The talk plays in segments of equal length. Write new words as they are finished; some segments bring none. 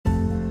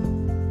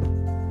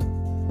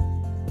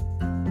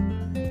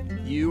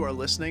You are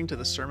listening to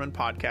the Sermon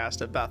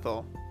Podcast at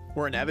Bethel.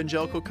 We're an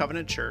evangelical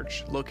covenant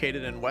church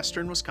located in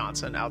western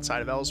Wisconsin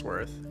outside of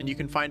Ellsworth, and you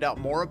can find out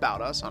more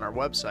about us on our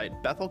website,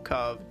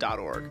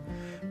 bethelcov.org.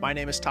 My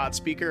name is Todd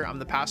Speaker. I'm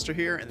the pastor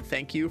here, and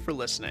thank you for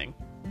listening.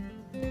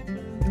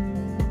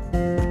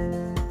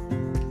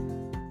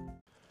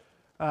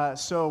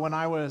 So when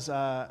I was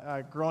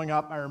growing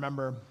up, I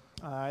remember,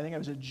 I think I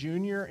was a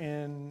junior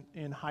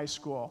in high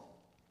school,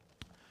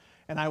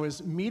 and I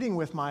was meeting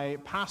with my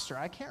pastor.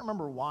 I can't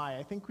remember why.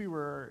 I think we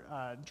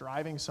were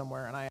driving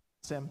somewhere, and I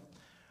asked him,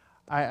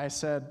 I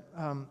said,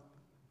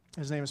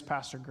 his name is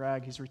Pastor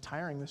Greg. He's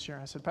retiring this year.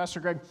 I said, Pastor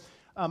Greg,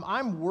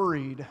 I'm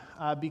worried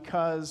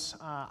because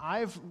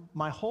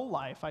my whole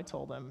life, I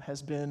told him,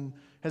 has been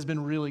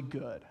really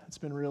good. It's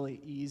been really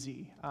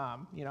easy,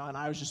 and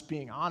I was just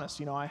being honest.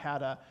 I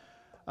had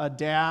a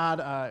dad,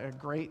 a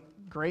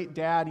great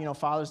dad.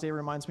 Father's Day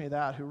reminds me of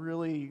that, who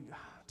really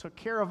took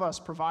care of us,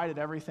 provided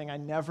everything. I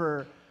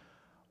never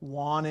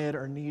wanted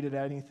or needed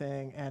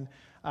anything. And,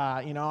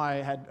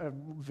 I had a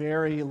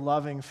very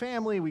loving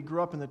family. We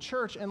grew up in the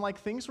church, and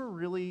things were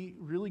really,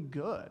 really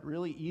good,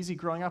 really easy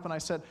growing up. And I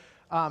said,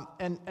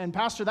 and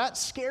Pastor, that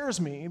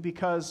scares me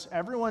because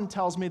everyone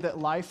tells me that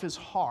life is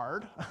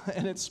hard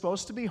and it's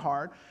supposed to be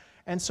hard.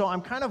 And so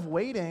I'm kind of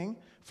waiting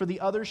for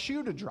the other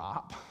shoe to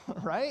drop,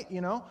 right?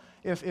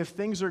 If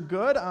things are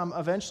good,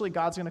 eventually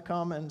God's going to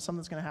come and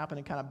something's going to happen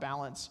and kind of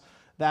balance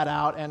that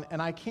out.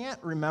 And I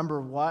can't remember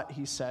what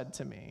he said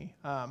to me,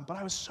 but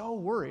I was so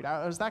worried.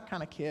 I was that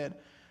kind of kid,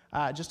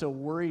 just a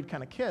worried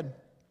kind of kid.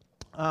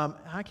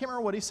 I can't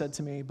remember what he said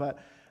to me, but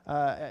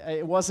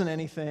it wasn't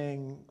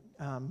anything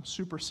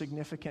super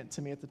significant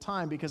to me at the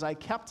time because I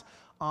kept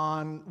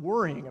on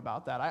worrying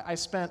about that. I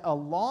spent a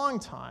long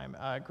time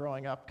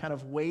growing up kind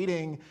of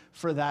waiting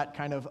for that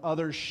kind of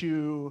other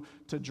shoe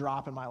to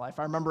drop in my life.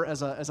 I remember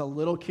as a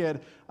little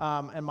kid,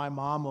 and my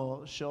mom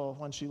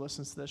when she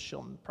listens to this,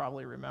 she'll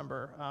probably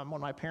remember,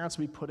 when my parents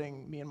would be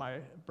putting me and my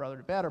brother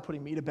to bed or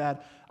putting me to bed,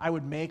 I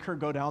would make her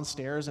go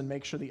downstairs and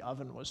make sure the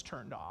oven was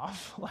turned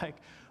off.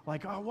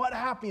 like, oh, what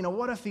happened?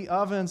 What if the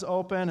oven's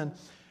open?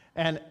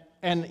 And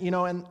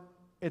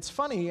it's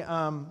funny,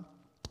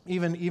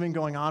 even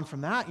going on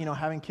from that,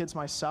 having kids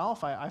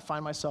myself, I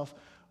find myself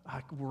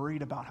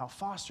worried about how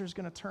Foster's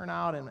going to turn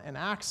out and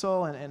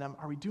Axel, and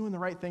are we doing the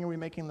right thing? Are we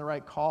making the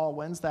right call?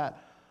 When's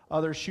that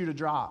other shoe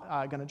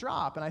going to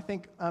drop? And I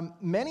think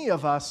many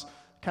of us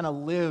kind of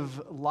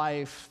live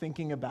life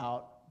thinking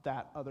about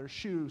that other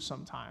shoe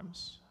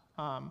sometimes.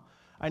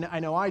 I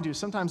know I do.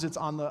 Sometimes it's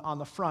on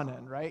the front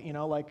end, right?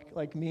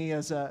 Like me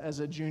as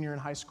a junior in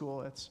high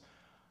school, it's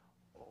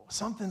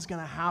something's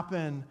going to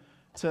happen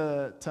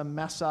to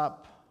mess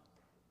up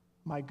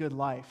my good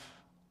life,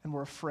 and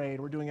we're afraid.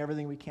 We're doing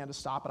everything we can to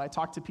stop it. I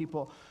talk to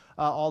people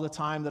all the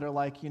time that are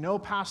like,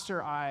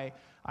 Pastor, I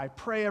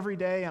pray every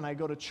day, and I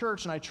go to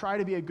church, and I try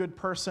to be a good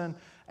person,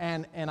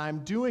 and I'm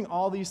doing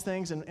all these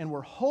things, and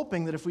we're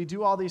hoping that if we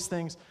do all these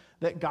things,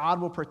 that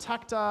God will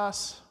protect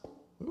us,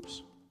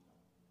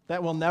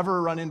 that we'll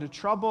never run into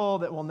trouble,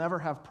 that we'll never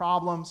have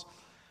problems.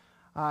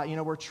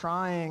 We're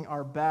trying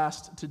our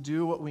best to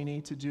do what we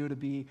need to do to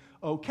be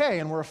okay,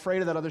 and we're afraid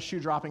of that other shoe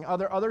dropping.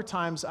 Other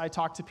times, I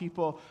talk to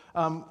people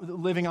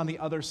living on the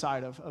other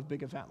side of a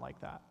big event like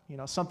that.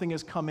 Something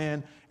has come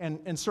in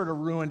and sort of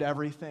ruined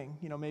everything.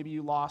 Maybe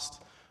you lost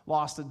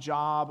a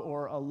job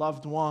or a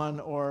loved one,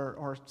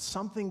 or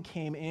something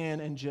came in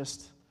and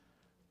just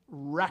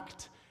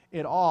wrecked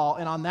it all.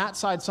 And on that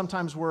side,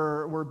 sometimes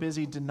we're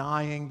busy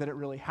denying that it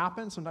really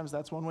happened. Sometimes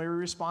that's one way we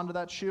respond to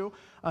that shoe.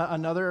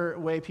 Another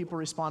way people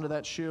respond to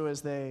that shoe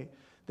is they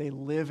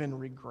live in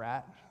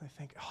regret. They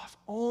think, if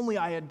only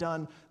I had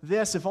done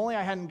this, if only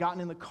I hadn't gotten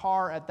in the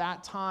car at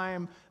that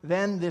time,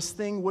 then this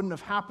thing wouldn't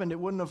have happened. It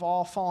wouldn't have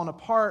all fallen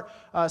apart.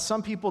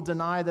 Some people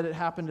deny that it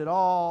happened at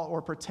all,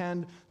 or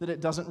pretend that it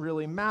doesn't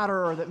really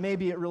matter, or that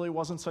maybe it really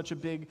wasn't such a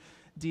big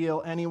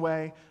deal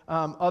anyway.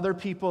 Other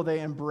people, they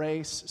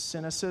embrace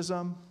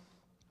cynicism.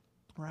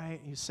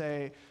 Right? You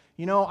say,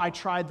 I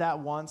tried that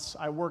once.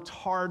 I worked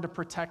hard to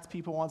protect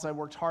people once. I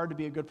worked hard to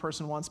be a good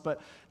person once,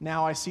 but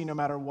now I see no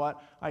matter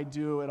what I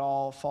do, it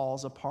all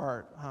falls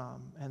apart,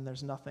 and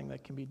there's nothing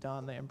that can be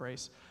done. They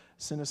embrace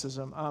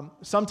cynicism.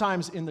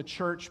 Sometimes in the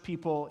church,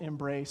 people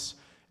embrace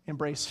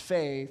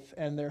faith,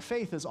 and their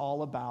faith is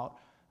all about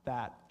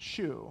that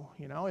shoe.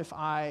 If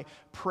I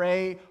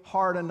pray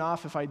hard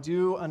enough, if I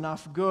do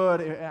enough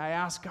good, I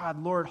ask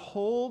God, Lord,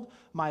 hold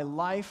my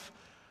life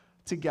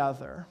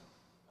together.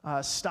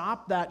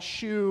 Stop that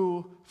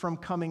shoe from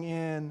coming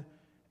in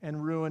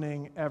and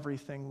ruining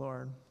everything,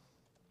 Lord.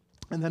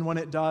 And then when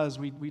it does,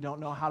 we don't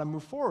know how to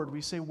move forward.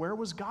 We say, where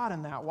was God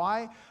in that?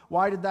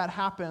 Why did that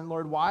happen,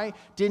 Lord? Why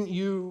didn't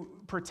you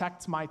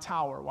protect my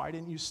tower? Why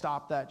didn't you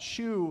stop that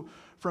shoe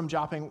from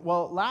dropping?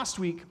 Well, last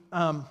week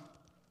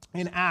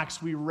in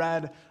Acts, we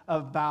read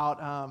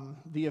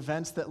about the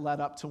events that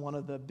led up to one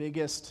of the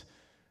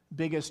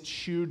biggest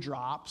shoe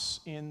drops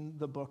in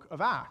the book of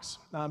Acts.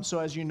 So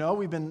as you know,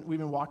 we've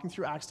been walking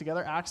through Acts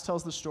together. Acts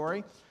tells the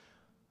story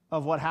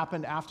of what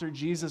happened after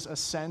Jesus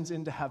ascends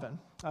into heaven.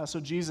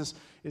 So Jesus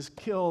is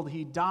killed.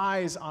 He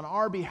dies on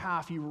our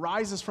behalf. He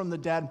rises from the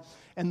dead.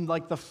 And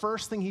like the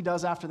first thing he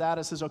does after that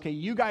is says, okay,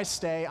 you guys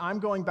stay. I'm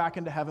going back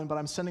into heaven, but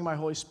I'm sending my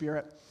Holy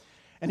Spirit.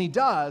 And he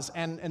does.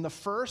 And the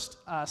first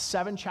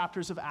 7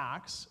 chapters of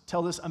Acts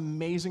tell this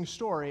amazing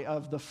story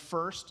of the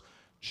first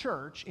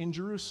church in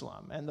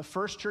Jerusalem. And the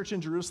first church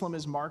in Jerusalem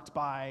is marked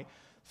by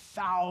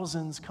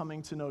thousands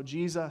coming to know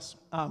Jesus.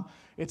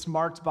 It's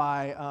marked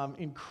by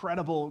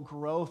incredible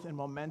growth and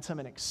momentum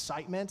and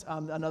excitement.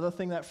 Another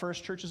thing that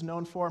First Church is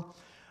known for,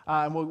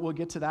 and we'll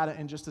get to that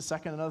in just a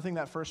second. Another thing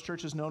that First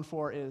Church is known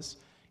for is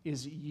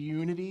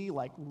unity,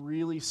 like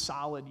really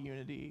solid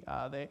unity.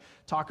 They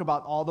talk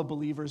about all the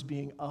believers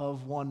being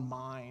of one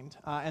mind,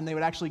 and they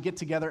would actually get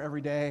together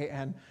every day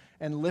and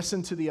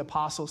listen to the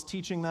apostles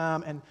teaching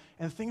them,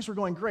 and things were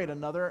going great.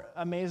 Another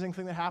amazing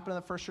thing that happened in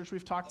the first church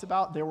we've talked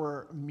about, there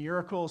were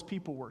miracles,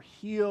 people were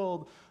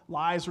healed,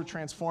 lives were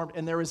transformed,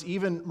 and there was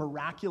even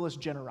miraculous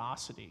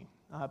generosity.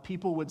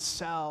 People would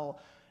sell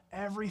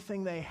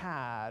everything they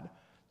had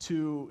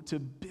to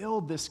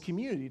build this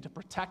community, to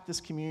protect this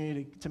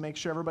community, to make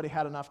sure everybody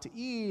had enough to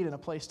eat and a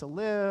place to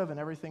live and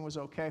everything was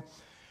okay.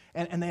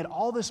 And they had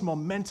all this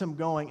momentum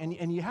going.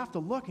 And you have to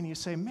look and you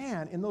say,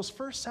 man, in those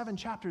first 7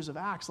 chapters of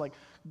Acts, like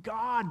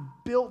God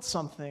built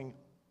something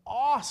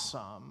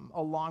awesome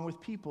along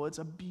with people. It's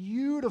a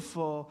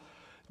beautiful,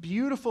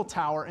 beautiful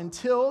tower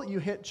until you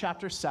hit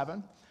chapter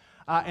 7.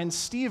 And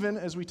Stephen,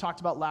 as we talked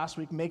about last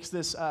week,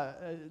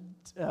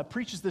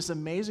 preaches this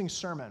amazing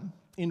sermon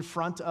in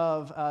front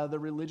of the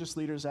religious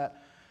leaders at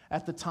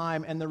the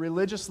time. And the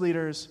religious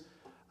leaders,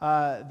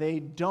 they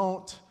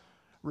don't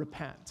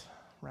repent,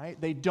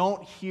 right? They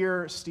don't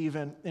hear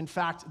Stephen. In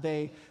fact,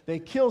 they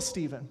kill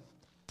Stephen.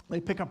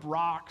 They pick up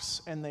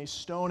rocks and they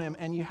stone him.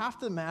 And you have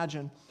to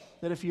imagine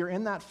that if you're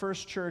in that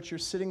first church, you're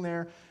sitting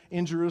there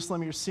in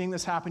Jerusalem, you're seeing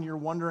this happen, you're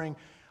wondering,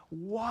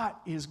 what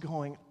is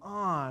going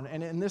on?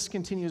 And this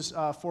continues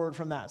forward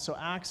from that. So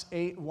Acts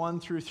 8, 1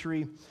 through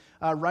 3.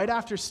 Right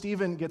after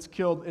Stephen gets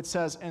killed, it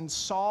says, and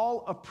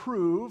Saul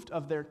approved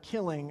of their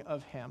killing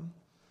of him.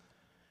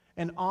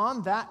 And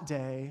on that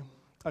day,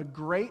 a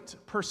great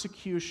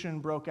persecution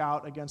broke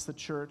out against the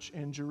church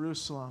in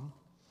Jerusalem.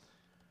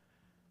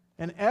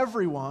 And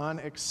everyone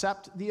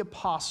except the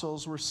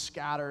apostles were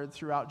scattered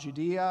throughout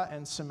Judea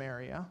and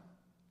Samaria.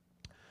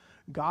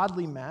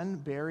 Godly men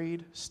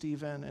buried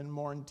Stephen and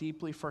mourned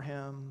deeply for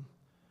him.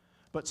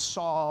 But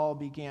Saul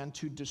began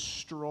to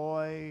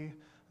destroy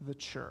the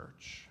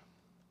church.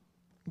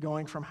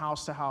 Going from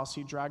house to house,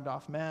 he dragged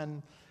off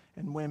men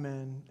and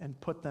women and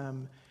put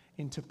them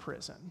into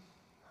prison.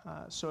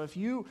 So if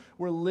you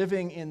were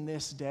living in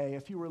this day,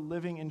 if you were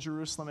living in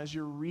Jerusalem as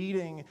you're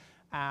reading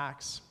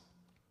Acts,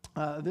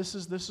 this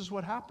is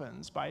what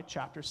happens by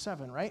chapter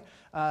 7, right?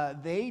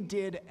 They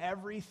did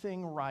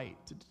everything right,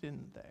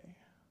 didn't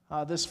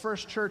they? This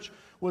first church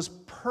was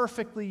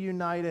perfectly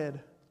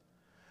united.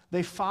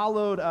 They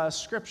followed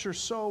Scripture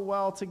so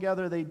well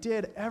together. They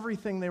did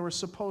everything they were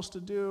supposed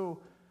to do.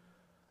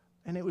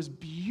 And it was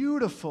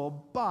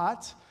beautiful,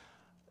 but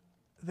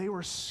they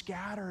were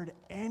scattered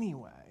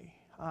anyway,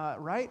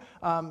 right?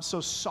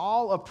 So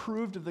Saul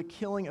approved of the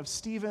killing of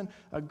Stephen,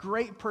 a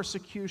great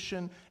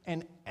persecution,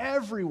 and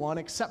everyone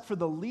except for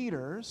the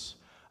leaders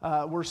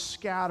were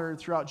scattered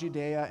throughout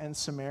Judea and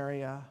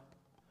Samaria.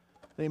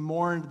 They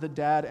mourned the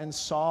dead, and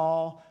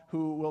Saul,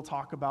 who we'll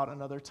talk about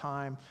another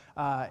time,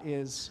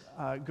 is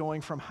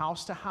going from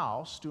house to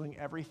house, doing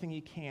everything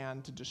he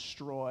can to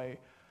destroy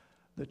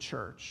the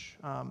church.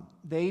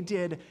 They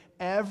did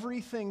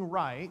everything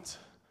right,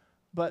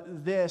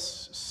 but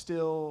this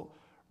still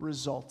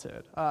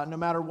resulted. No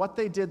matter what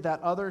they did,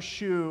 that other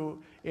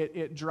shoe,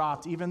 it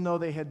dropped, even though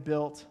they had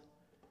built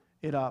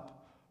it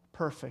up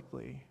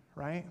perfectly,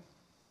 right?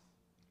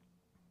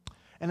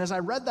 And as I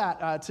read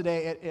that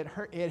today,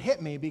 it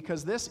hit me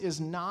because this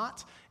is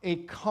not a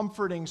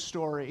comforting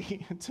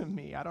story to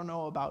me. I don't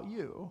know about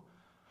you.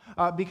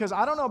 Because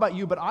I don't know about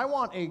you, but I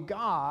want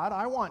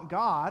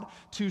God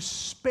to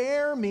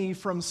spare me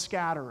from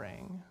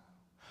scattering.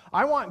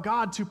 I want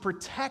God to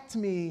protect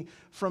me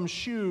from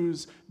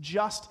shoes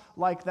just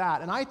like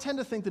that. And I tend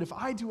to think that if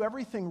I do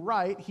everything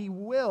right, He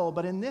will.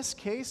 But in this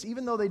case,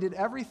 even though they did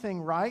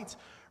everything right,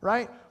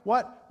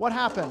 what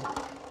happened?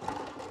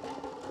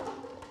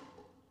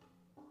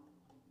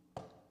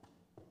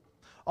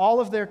 All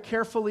of their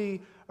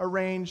carefully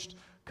arranged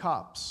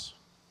cups.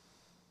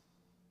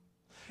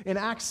 In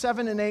Acts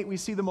 7 and 8, we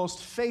see the most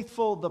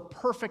faithful, the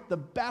perfect, the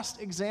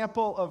best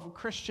example of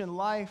Christian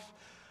life.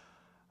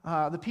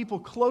 The people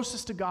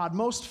closest to God,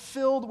 most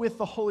filled with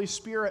the Holy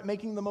Spirit,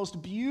 making the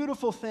most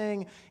beautiful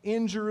thing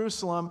in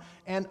Jerusalem.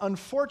 And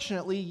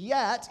unfortunately,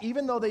 yet,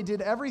 even though they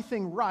did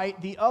everything right,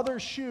 the other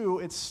shoe,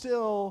 it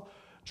still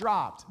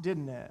dropped,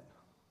 didn't it?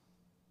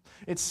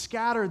 It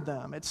scattered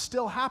them. It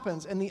still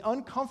happens. And the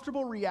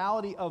uncomfortable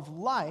reality of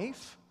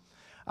life,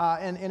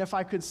 and if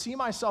I could see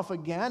myself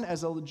again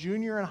as a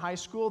junior in high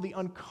school, the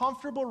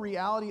uncomfortable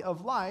reality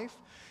of life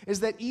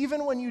is that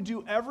even when you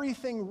do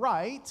everything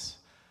right,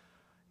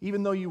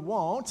 even though you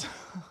won't,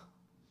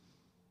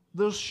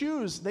 Those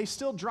shoes, they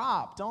still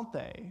drop, don't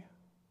they?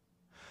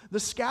 The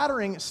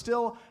scattering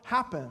still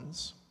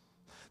happens.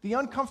 The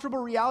uncomfortable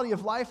reality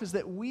of life is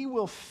that we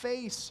will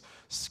face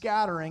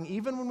scattering,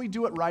 even when we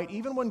do it right,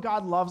 even when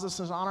God loves us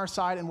and is on our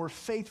side and we're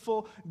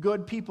faithful,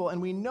 good people.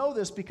 And we know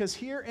this because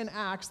here in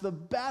Acts, the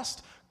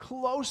best,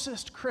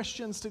 closest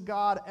Christians to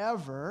God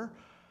ever,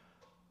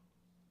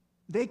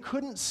 they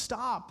couldn't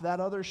stop that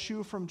other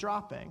shoe from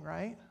dropping,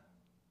 right?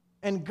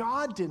 And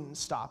God didn't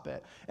stop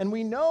it. And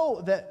we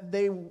know that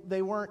they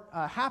weren't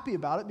happy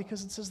about it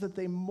because it says that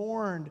they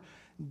mourned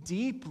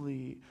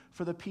deeply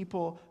for the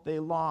people they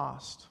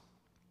lost.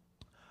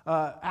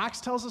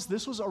 Acts tells us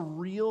this was a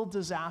real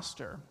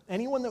disaster.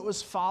 Anyone that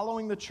was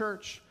following the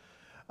church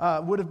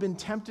would have been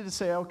tempted to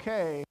say,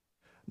 okay,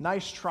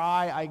 nice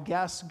try. I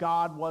guess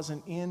God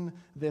wasn't in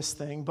this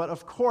thing. But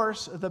of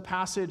course, the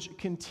passage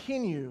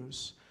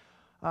continues.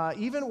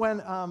 Even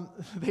when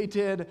they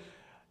did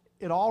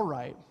it all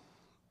right,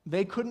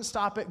 they couldn't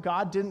stop it.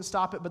 God didn't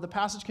stop it. But the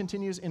passage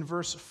continues in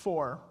verse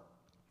 4.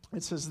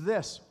 It says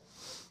this,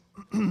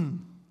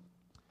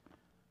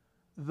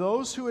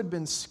 those who had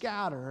been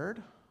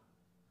scattered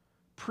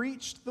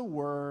preached the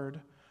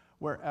word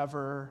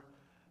wherever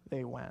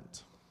they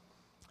went.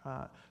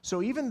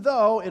 So even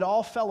though it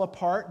all fell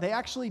apart, they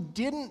actually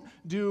didn't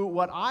do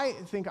what I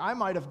think I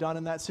might have done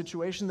in that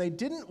situation. They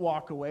didn't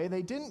walk away.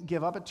 They didn't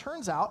give up. It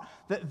turns out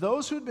that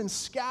those who had been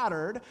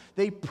scattered,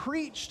 they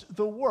preached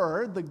the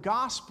word, the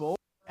gospel,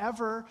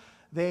 wherever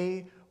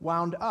they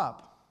wound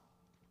up.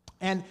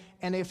 And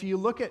if you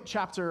look at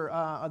chapter,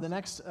 the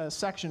next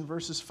section,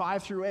 verses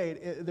 5 through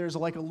 8, there's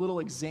like a little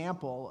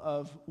example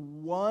of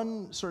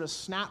one sort of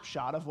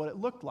snapshot of what it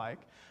looked like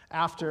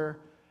after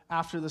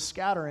the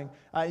scattering.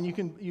 And you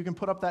can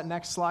put up that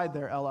next slide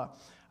there, Ella.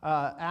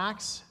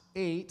 Acts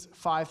 8,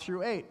 5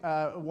 through 8.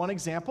 One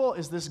example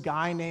is this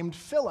guy named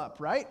Philip,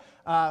 right?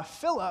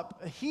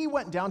 Philip, he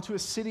went down to a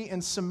city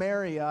in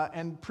Samaria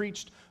and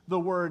preached the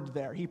word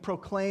there. He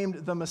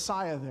proclaimed the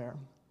Messiah there.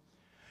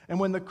 And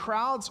when the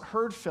crowds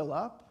heard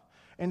Philip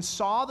and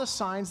saw the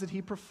signs that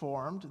he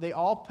performed, they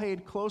all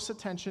paid close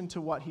attention to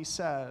what he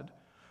said.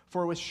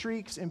 For with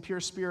shrieks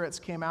impure spirits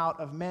came out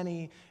of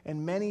many,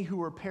 and many who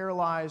were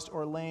paralyzed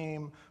or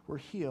lame were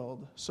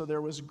healed. So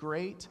there was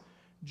great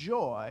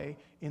joy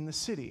in the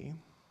city.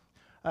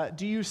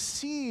 Do you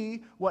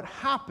see what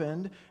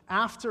happened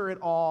after it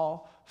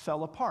all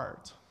fell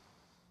apart?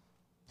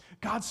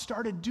 God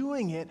started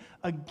doing it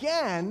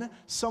again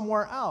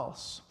somewhere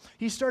else.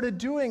 He started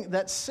doing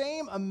that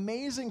same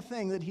amazing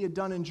thing that he had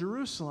done in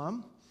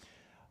Jerusalem.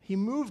 He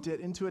moved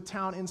it into a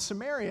town in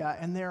Samaria,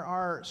 and there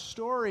are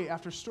story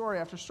after story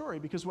after story,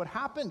 because what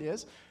happened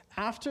is,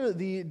 after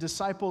the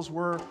disciples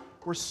were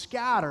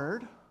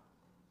scattered,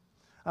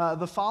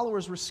 the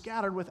followers were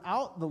scattered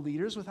without the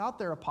leaders, without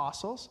their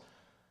apostles,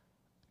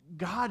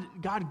 God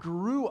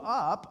grew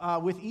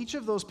up with each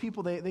of those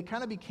people. They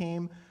kind of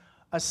became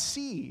a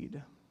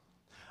seed.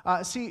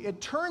 See,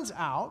 it turns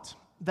out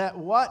that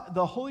what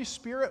the Holy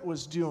Spirit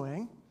was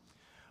doing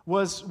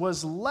was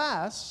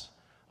less,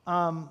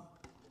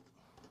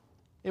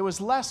 it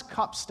was less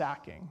cup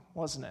stacking,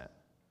 wasn't it?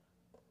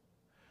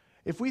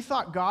 If we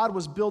thought God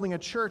was building a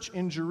church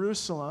in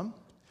Jerusalem,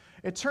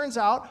 it turns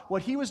out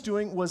what he was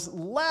doing was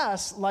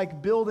less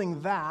like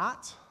building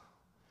that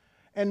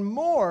and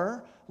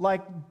more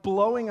like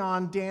blowing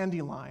on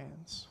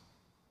dandelions.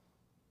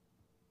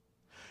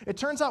 It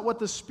turns out what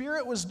the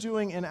Spirit was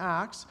doing in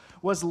Acts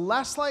was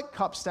less like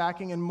cup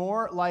stacking and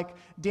more like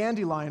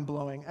dandelion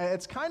blowing.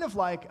 It's kind of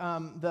like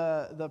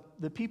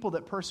the people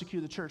that persecute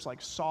the church,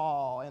 like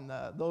Saul and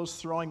those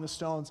throwing the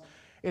stones.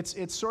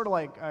 It's sort of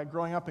like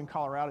growing up in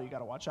Colorado, you got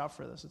to watch out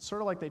for this. It's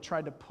sort of like they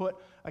tried to put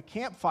a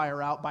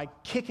campfire out by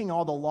kicking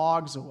all the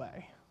logs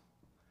away.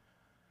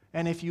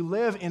 And if you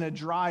live in a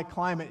dry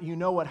climate, you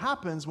know what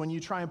happens when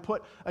you try and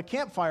put a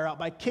campfire out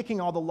by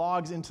kicking all the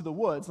logs into the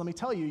woods. Let me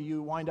tell you,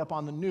 you wind up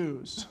on the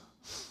news.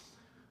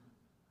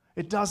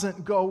 It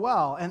doesn't go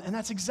well. And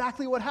that's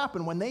exactly what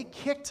happened. When they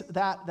kicked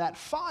that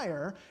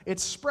fire,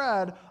 it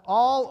spread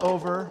all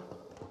over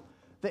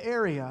the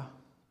area.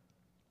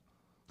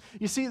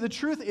 You see, the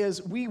truth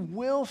is we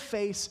will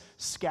face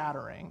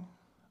scattering.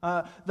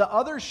 The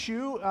other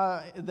shoe,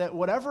 that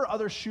whatever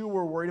other shoe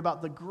we're worried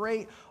about, the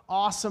great,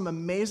 awesome,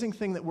 amazing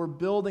thing that we're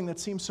building that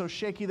seems so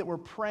shaky that we're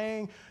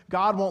praying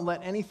God won't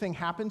let anything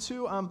happen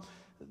to,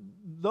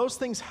 those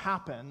things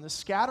happen. The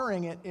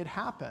scattering, it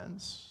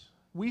happens.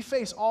 We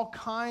face all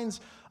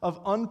kinds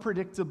of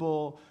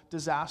unpredictable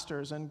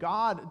disasters, and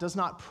God does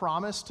not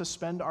promise to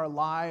spend our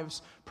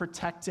lives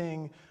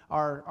protecting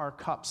our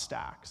cup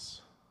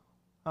stacks.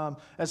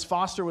 As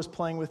Foster was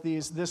playing with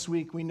these this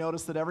week, we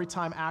noticed that every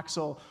time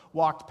Axel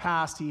walked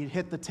past, he'd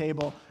hit the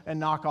table and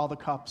knock all the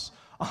cups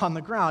on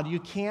the ground. You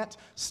can't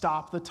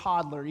stop the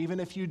toddler, even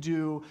if you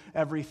do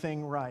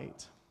everything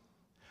right.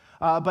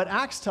 But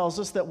Acts tells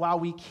us that while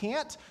we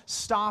can't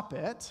stop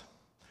it,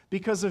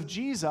 because of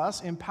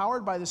Jesus,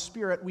 empowered by the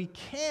Spirit, we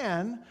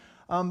can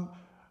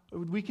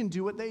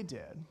do what they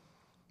did.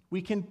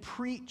 We can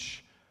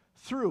preach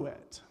through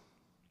it.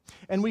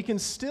 And we can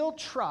still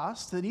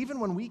trust that even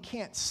when we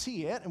can't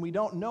see it and we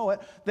don't know it,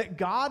 that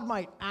God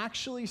might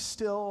actually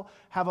still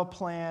have a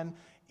plan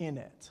in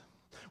it.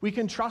 We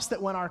can trust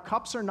that when our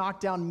cups are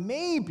knocked down,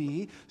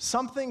 maybe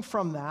something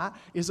from that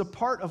is a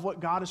part of what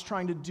God is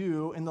trying to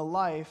do in the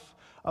life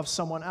of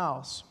someone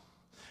else.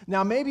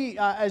 Now, maybe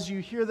as you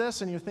hear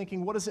this and you're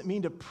thinking, what does it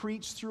mean to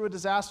preach through a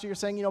disaster? You're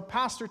saying,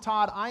 Pastor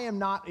Todd, I am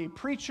not a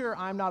preacher.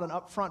 I'm not an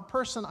upfront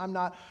person. I'm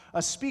not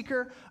a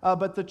speaker.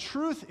 But the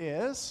truth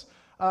is,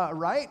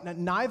 right,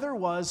 neither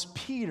was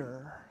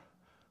Peter,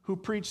 who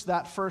preached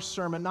that first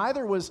sermon.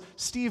 Neither was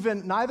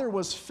Stephen. Neither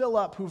was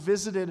Philip, who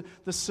visited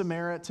the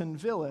Samaritan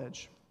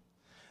village.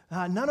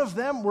 None of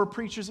them were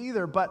preachers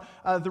either, but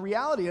the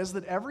reality is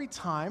that every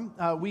time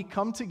we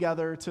come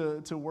together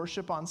to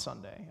worship on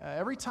Sunday,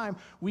 every time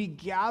we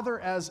gather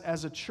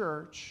as a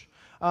church,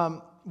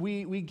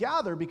 we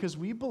gather because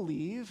we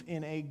believe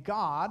in a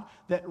God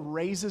that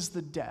raises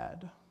the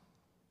dead.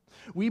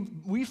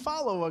 We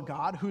follow a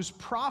God whose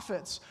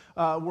prophets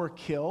were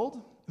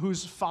killed,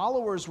 whose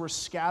followers were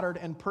scattered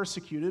and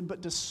persecuted,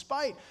 but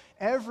despite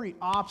every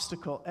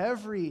obstacle,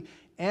 every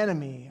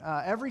enemy,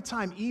 every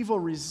time evil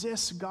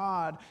resists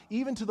God,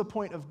 even to the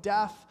point of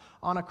death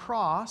on a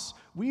cross,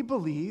 we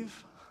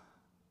believe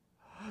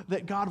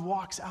that God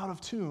walks out of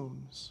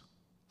tombs.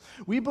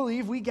 We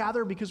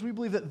gather because we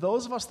believe that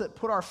those of us that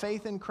put our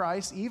faith in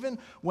Christ, even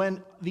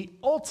when the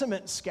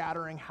ultimate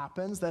scattering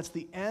happens, that's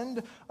the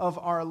end of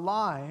our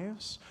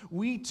lives,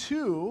 we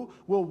too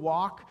will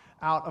walk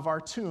out of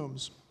our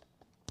tombs.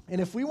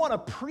 And if we want to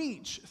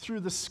preach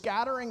through the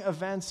scattering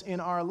events in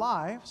our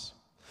lives,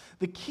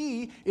 the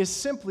key is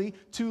simply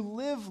to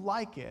live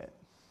like it.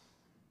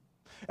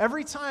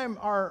 Every time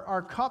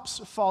our cups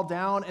fall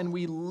down and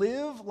we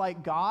live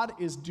like God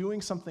is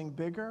doing something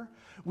bigger,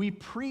 we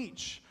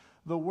preach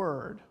the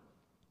word.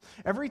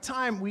 Every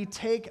time we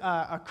take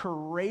a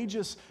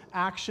courageous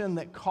action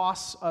that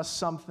costs us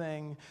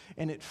something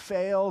and it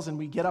fails and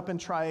we get up and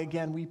try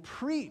again, we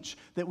preach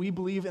that we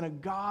believe in a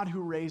God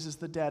who raises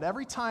the dead.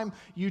 Every time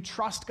you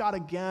trust God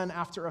again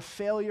after a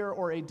failure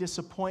or a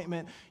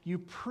disappointment, you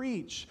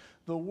preach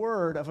the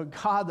word of a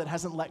God that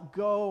hasn't let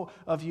go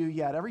of you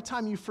yet. Every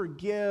time you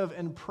forgive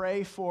and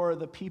pray for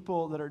the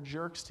people that are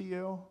jerks to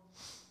you,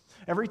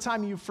 every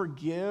time you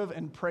forgive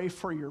and pray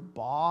for your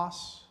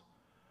boss,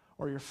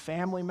 or your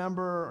family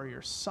member, or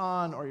your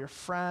son, or your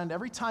friend,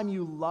 every time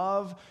you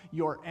love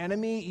your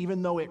enemy,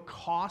 even though it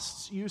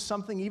costs you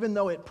something, even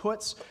though it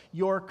puts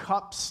your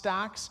cup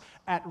stacks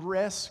at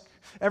risk,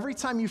 every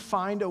time you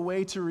find a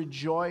way to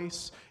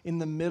rejoice in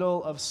the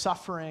middle of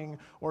suffering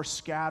or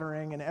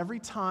scattering, and every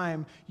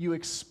time you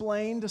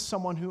explain to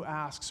someone who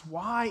asks,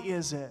 why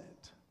is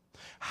it?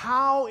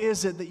 How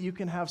is it that you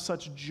can have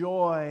such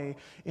joy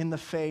in the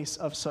face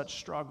of such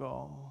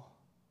struggle?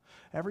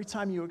 Every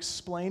time you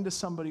explain to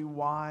somebody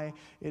why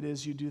it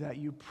is you do that,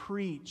 you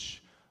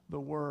preach the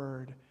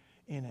word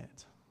in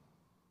it.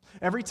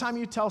 Every time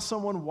you tell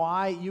someone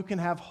why you can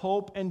have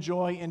hope and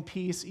joy and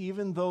peace,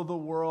 even though the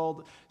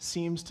world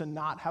seems to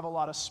not have a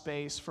lot of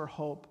space for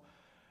hope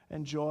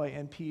and joy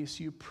and peace,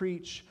 you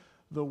preach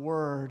the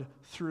word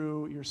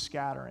through your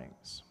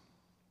scatterings.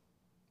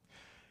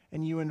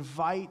 And you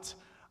invite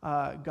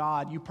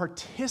God, you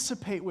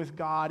participate with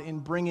God in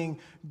bringing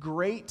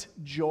great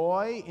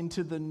joy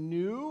into the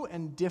new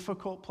and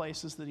difficult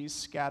places that He's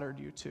scattered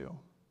you to.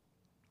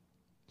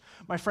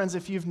 My friends,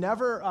 if you've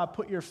never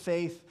put your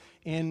faith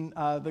in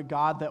the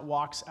God that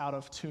walks out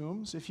of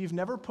tombs, if you've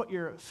never put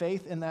your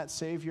faith in that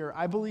Savior,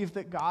 I believe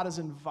that God is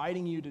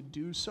inviting you to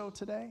do so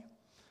today.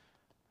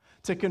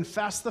 To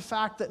confess the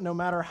fact that no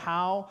matter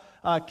how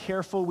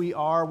careful we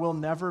are, we'll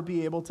never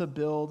be able to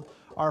build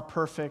our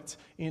perfect,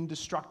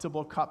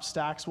 indestructible cup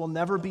stacks. We'll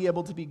never be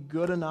able to be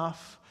good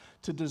enough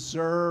to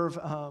deserve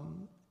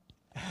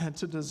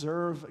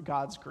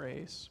God's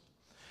grace.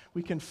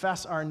 We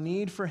confess our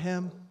need for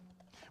Him.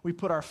 We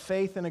put our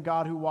faith in a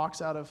God who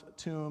walks out of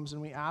tombs,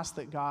 and we ask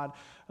that God,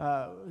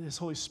 His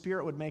Holy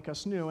Spirit, would make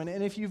us new.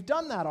 And if you've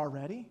done that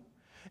already,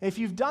 if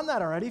you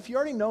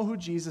already know who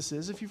Jesus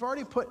is, if you've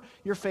already put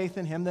your faith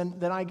in Him,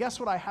 then I guess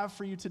what I have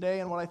for you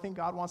today and what I think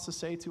God wants to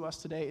say to us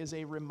today is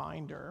a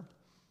reminder.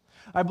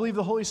 I believe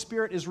the Holy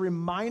Spirit is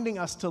reminding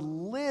us to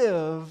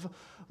live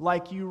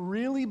like you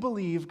really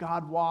believe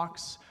God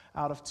walks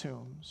out of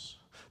tombs.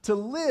 To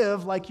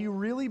live like you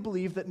really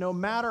believe that no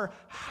matter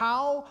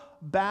how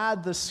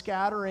bad the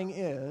scattering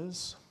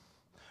is,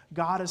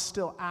 God is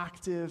still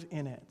active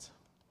in it.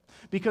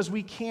 Because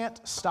we can't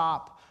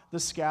stop the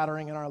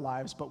scattering in our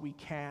lives, but we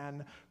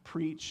can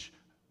preach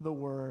the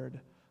word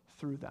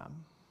through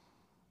them.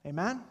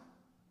 Amen?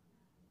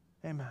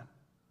 Amen.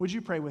 Would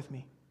you pray with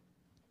me?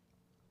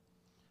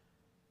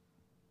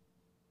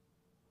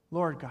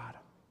 Lord God,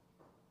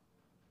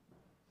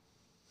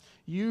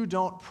 you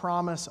don't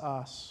promise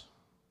us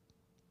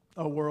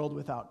a world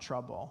without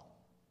trouble.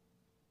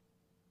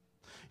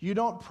 You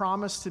don't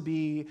promise to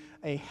be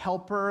a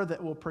helper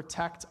that will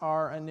protect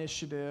our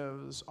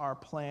initiatives, our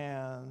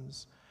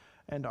plans,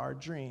 and our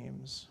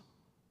dreams.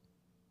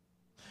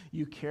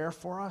 You care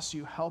for us,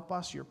 you help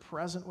us, you're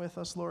present with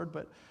us, Lord,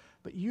 but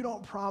But you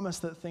don't promise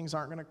that things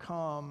aren't going to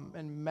come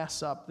and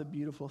mess up the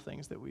beautiful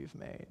things that we've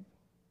made.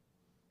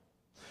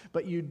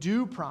 But you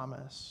do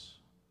promise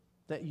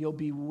that you'll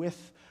be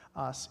with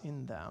us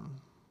in them,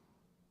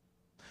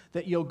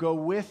 that you'll go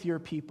with your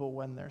people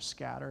when they're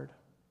scattered,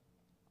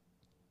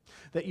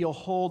 that you'll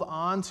hold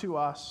on to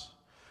us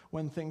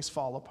when things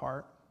fall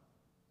apart,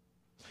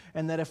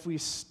 and that if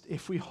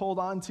we hold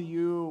on to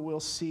you, we'll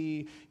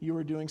see you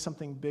are doing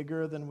something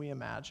bigger than we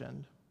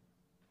imagined.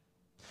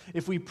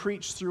 If we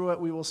preach through it,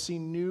 we will see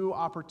new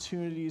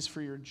opportunities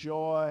for your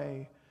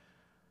joy,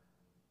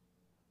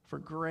 for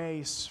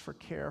grace, for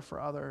care for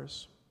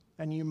others.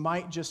 And you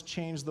might just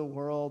change the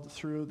world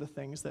through the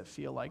things that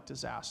feel like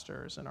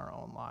disasters in our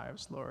own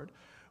lives, Lord.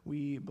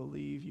 We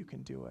believe you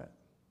can do it.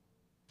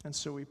 And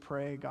so we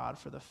pray, God,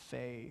 for the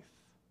faith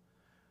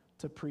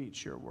to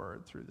preach your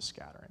word through the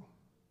scattering.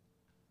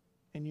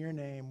 In your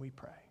name we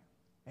pray.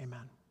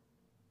 Amen.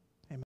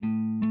 Amen.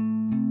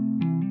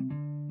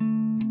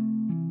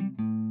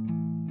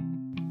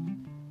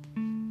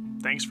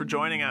 Thanks for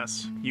joining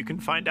us. You can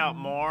find out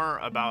more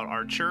about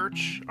our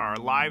church, our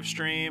live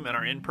stream, and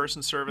our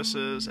in-person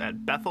services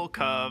at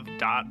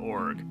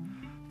bethelcov.org.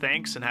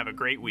 Thanks and have a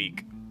great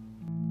week.